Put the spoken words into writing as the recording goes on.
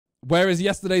Where is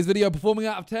yesterday's video performing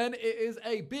out of 10? It is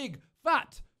a big,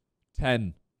 fat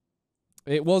 10.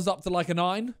 It was up to like a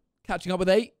 9, catching up with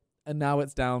 8, and now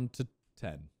it's down to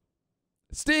 10.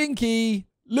 Stinky!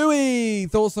 Louis!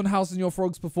 Thoughts on how Senor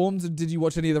Frogs performed, and did you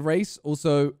watch any of the race?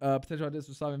 Also, potential ideas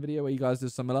for Simon video where you guys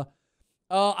did similar.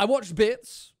 I watched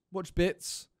bits.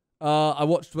 I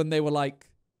watched when they were like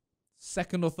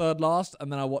second or third last,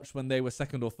 and then I watched when they were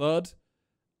second or third.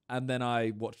 And then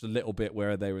I watched a little bit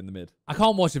where they were in the mid. I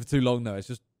can't watch it for too long though. It's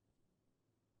just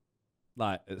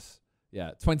like, it's,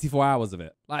 yeah, 24 hours of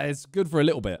it. Like, it's good for a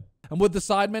little bit. And would the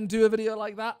Sidemen do a video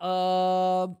like that?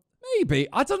 Maybe.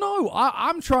 I don't know.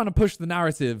 I'm trying to push the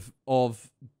narrative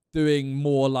of doing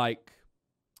more like,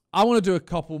 I want to do a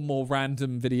couple more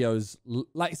random videos.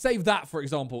 Like, save that, for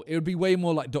example. It would be way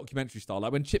more like documentary style.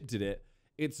 Like when Chip did it,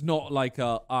 it's not like,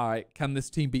 all right, can this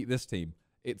team beat this team?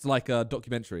 It's like a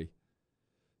documentary.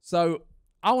 So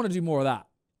I want to do more of that.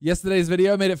 Yesterday's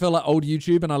video made it feel like old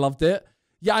YouTube, and I loved it.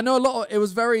 Yeah, I know a lot of, it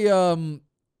was very,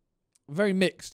 very mixed.